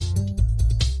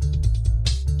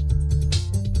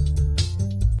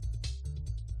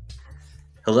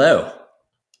Hello.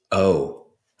 Oh,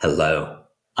 hello.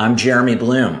 I'm Jeremy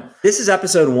Bloom. This is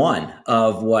episode 1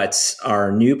 of what's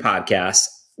our new podcast.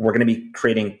 We're going to be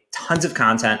creating tons of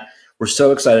content. We're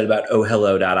so excited about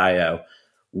OhHello.io.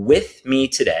 With me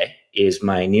today is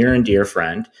my near and dear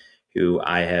friend who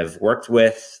I have worked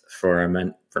with for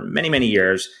many, many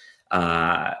years.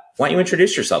 Why don't you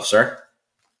introduce yourself, sir?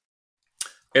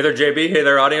 Hey there, JB. Hey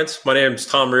there, audience. My name is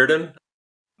Tom Riordan.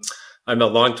 I'm a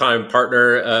longtime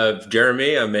partner of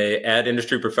Jeremy. I'm an ad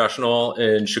industry professional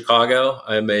in Chicago.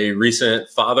 I'm a recent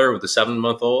father with a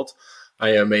 7-month-old. I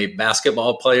am a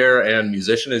basketball player and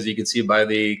musician, as you can see by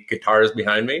the guitars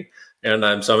behind me. And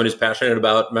I'm someone who's passionate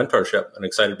about mentorship and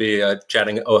excited to be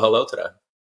chatting at OhHello today.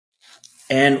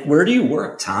 And where do you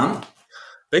work, Tom?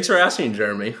 Thanks for asking,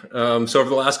 Jeremy. So over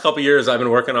the last couple of years, I've been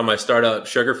working on my startup,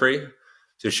 SugarFree.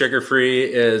 So SugarFree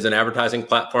is an advertising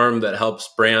platform that helps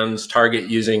brands target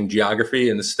using geography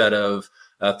instead of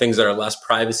things that are less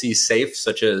privacy safe,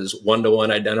 such as one-to-one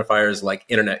identifiers like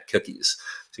internet cookies.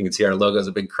 So you can see our logo is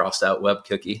a big crossed out web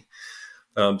cookie.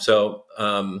 I've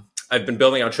been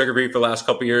building out SugarFree for the last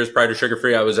couple of years. Prior to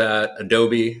SugarFree, I was at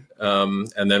Adobe.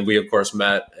 And then we, of course,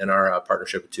 met in our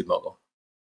partnership with TubeMogul.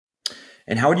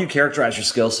 And how would you characterize your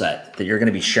skill set that you're going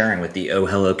to be sharing with the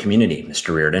OhHello community,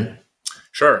 Mr. Riordan?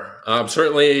 Sure. I'm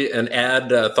certainly an ad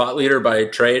thought leader by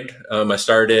trade. I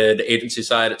started agency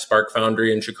side at Spark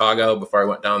Foundry in Chicago before I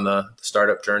went down the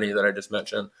startup journey that I just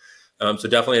mentioned. So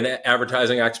definitely an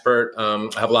advertising expert. I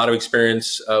have a lot of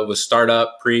experience with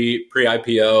startup,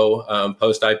 pre-IPO,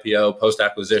 post-IPO,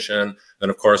 post-acquisition.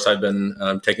 And of course, I've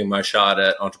been taking my shot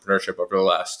at entrepreneurship over the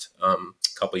last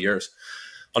couple of years.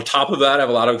 On top of that, I have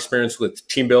a lot of experience with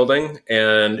team building.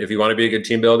 And if you want to be a good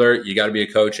team builder, you got to be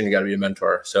a coach and you got to be a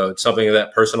mentor. So it's something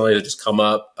that personally has just come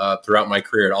up throughout my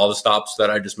career at all the stops that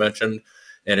I just mentioned.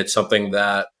 And it's something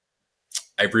that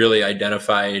I've really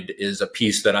identified is a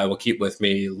piece that I will keep with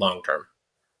me long term.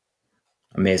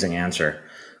 Amazing answer.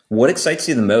 What excites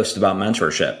you the most about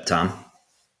mentorship, Tom?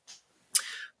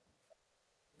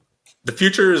 The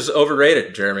future is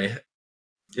overrated, Jeremy.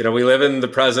 You know, we live in the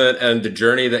present, and the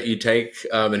journey that you take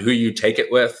and who you take it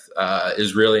with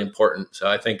is really important. So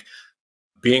I think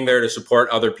being there to support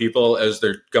other people as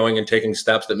they're going and taking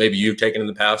steps that maybe you've taken in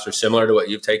the past or similar to what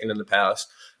you've taken in the past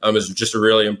is just a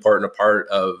really important part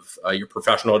of your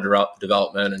professional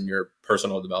development and your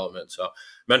personal development. So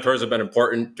mentors have been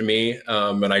important to me,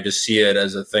 and I just see it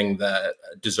as a thing that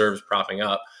deserves propping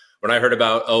up. When I heard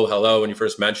about OhHello, when you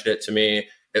first mentioned it to me,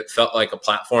 it felt like a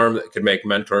platform that could make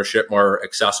mentorship more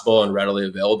accessible and readily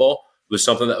available. It was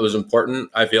something that was important.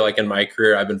 I feel like in my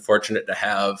career, I've been fortunate to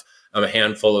have a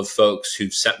handful of folks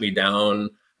who've set me down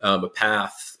a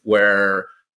path where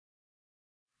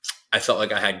I felt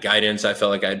like I had guidance. I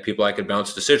felt like I had people I could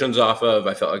bounce decisions off of.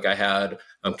 I felt like I had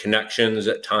connections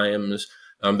at times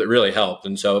that really helped.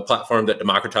 And so a platform that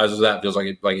democratizes that feels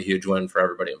like a huge win for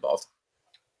everybody involved.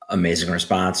 Amazing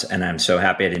response. And I'm so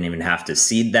happy I didn't even have to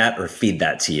seed that or feed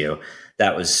that to you.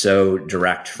 That was so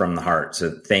direct from the heart.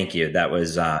 So thank you. That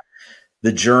was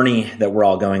the journey that we're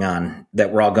all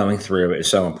going through is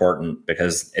so important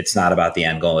because it's not about the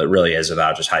end goal. It really is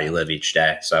about just how you live each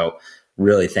day. So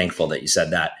really thankful that you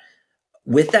said that.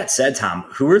 With that said, Tom,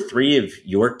 who are 3 of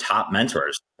your top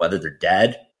mentors, whether they're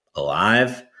dead,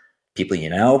 alive, people you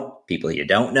know, people you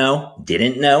don't know,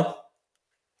 didn't know?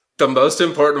 The most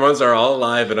important ones are all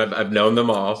alive, and I've known them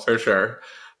all for sure.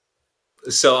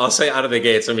 So I'll say out of the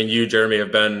gates, I mean, you, Jeremy,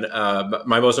 have been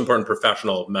my most important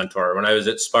professional mentor. When I was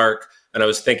at Spark and I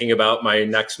was thinking about my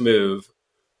next move,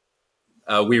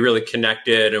 we really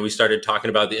connected and we started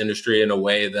talking about the industry in a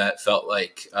way that felt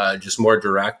like just more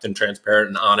direct and transparent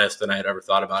and honest than I had ever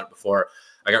thought about it before.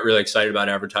 I got really excited about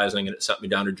advertising and it sent me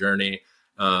down a journey.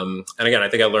 And again, I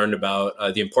think I learned about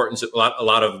a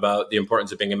lot about the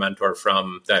importance of being a mentor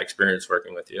from that experience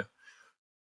working with you.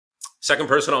 Second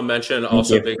person I'll mention,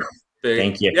 also big.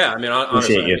 Thank you. Yeah, I mean,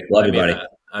 honestly, appreciate you. Love you, buddy.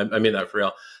 I mean that for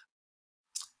real.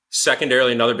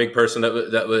 Secondarily, another big person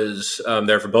that was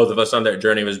there for both of us on that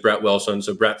journey was Brett Wilson.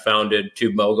 So Brett founded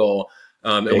TubeMogul.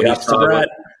 Big ups to Brett.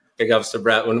 Big ups to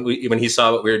Brett. When he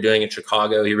saw what we were doing in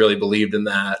Chicago, he really believed in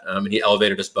that, and he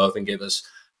elevated us both and gave us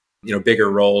bigger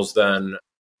roles than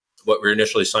what we were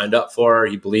initially signed up for.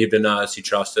 He believed in us. He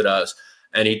trusted us.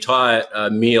 And he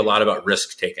taught me a lot about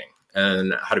risk taking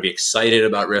and how to be excited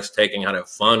about risk taking, how to have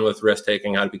fun with risk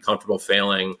taking, how to be comfortable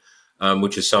failing,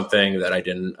 which is something that I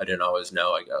didn't always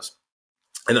know, I guess.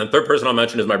 And then third person I'll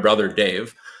mention is my brother,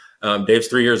 Dave. Dave's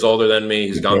 3 years older than me.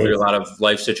 He's gone through a lot of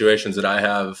life situations that I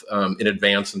have in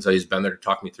advance. And so he's been there to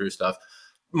talk me through stuff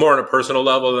more on a personal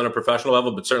level than a professional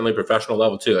level, but certainly professional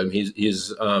level too. I mean,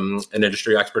 he's an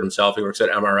industry expert himself. He works at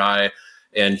MRI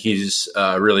and he's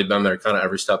really been there kind of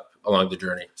every step along the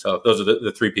journey. So those are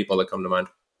the three people that come to mind.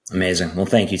 Amazing. Well,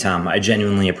 thank you, Tom. I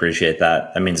genuinely appreciate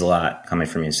that. That means a lot coming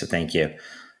from you. So thank you.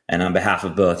 And on behalf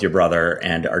of both your brother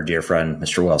and our dear friend,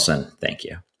 Mr. Wilson, thank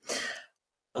you.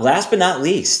 Last but not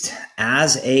least,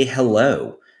 as a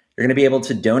hello, you're going to be able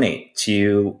to donate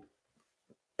to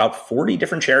about 40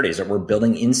 different charities that we're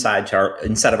building inside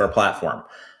of our platform.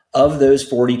 Of those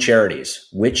 40 charities,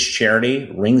 which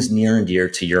charity rings near and dear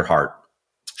to your heart?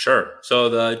 Sure. So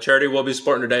the charity we'll be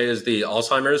supporting today is the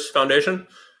Alzheimer's Foundation.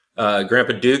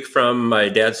 Grandpa Duke from my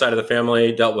dad's side of the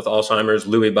family dealt with Alzheimer's,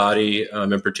 Lewy body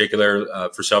in particular,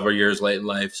 for several years late in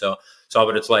life. So saw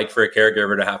what it's like for a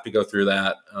caregiver to have to go through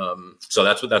that. So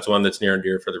that's one that's near and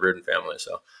dear for the Riordan family.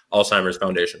 So Alzheimer's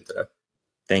Foundation today.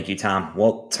 Thank you, Tom.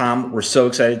 Well, Tom, we're so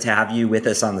excited to have you with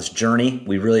us on this journey.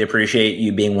 We really appreciate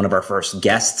you being one of our first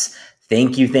guests.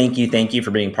 Thank you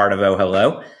for being part of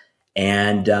OhHello,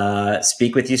 and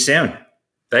speak with you soon.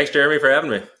 Thanks, Jeremy, for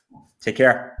having me. Take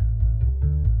care.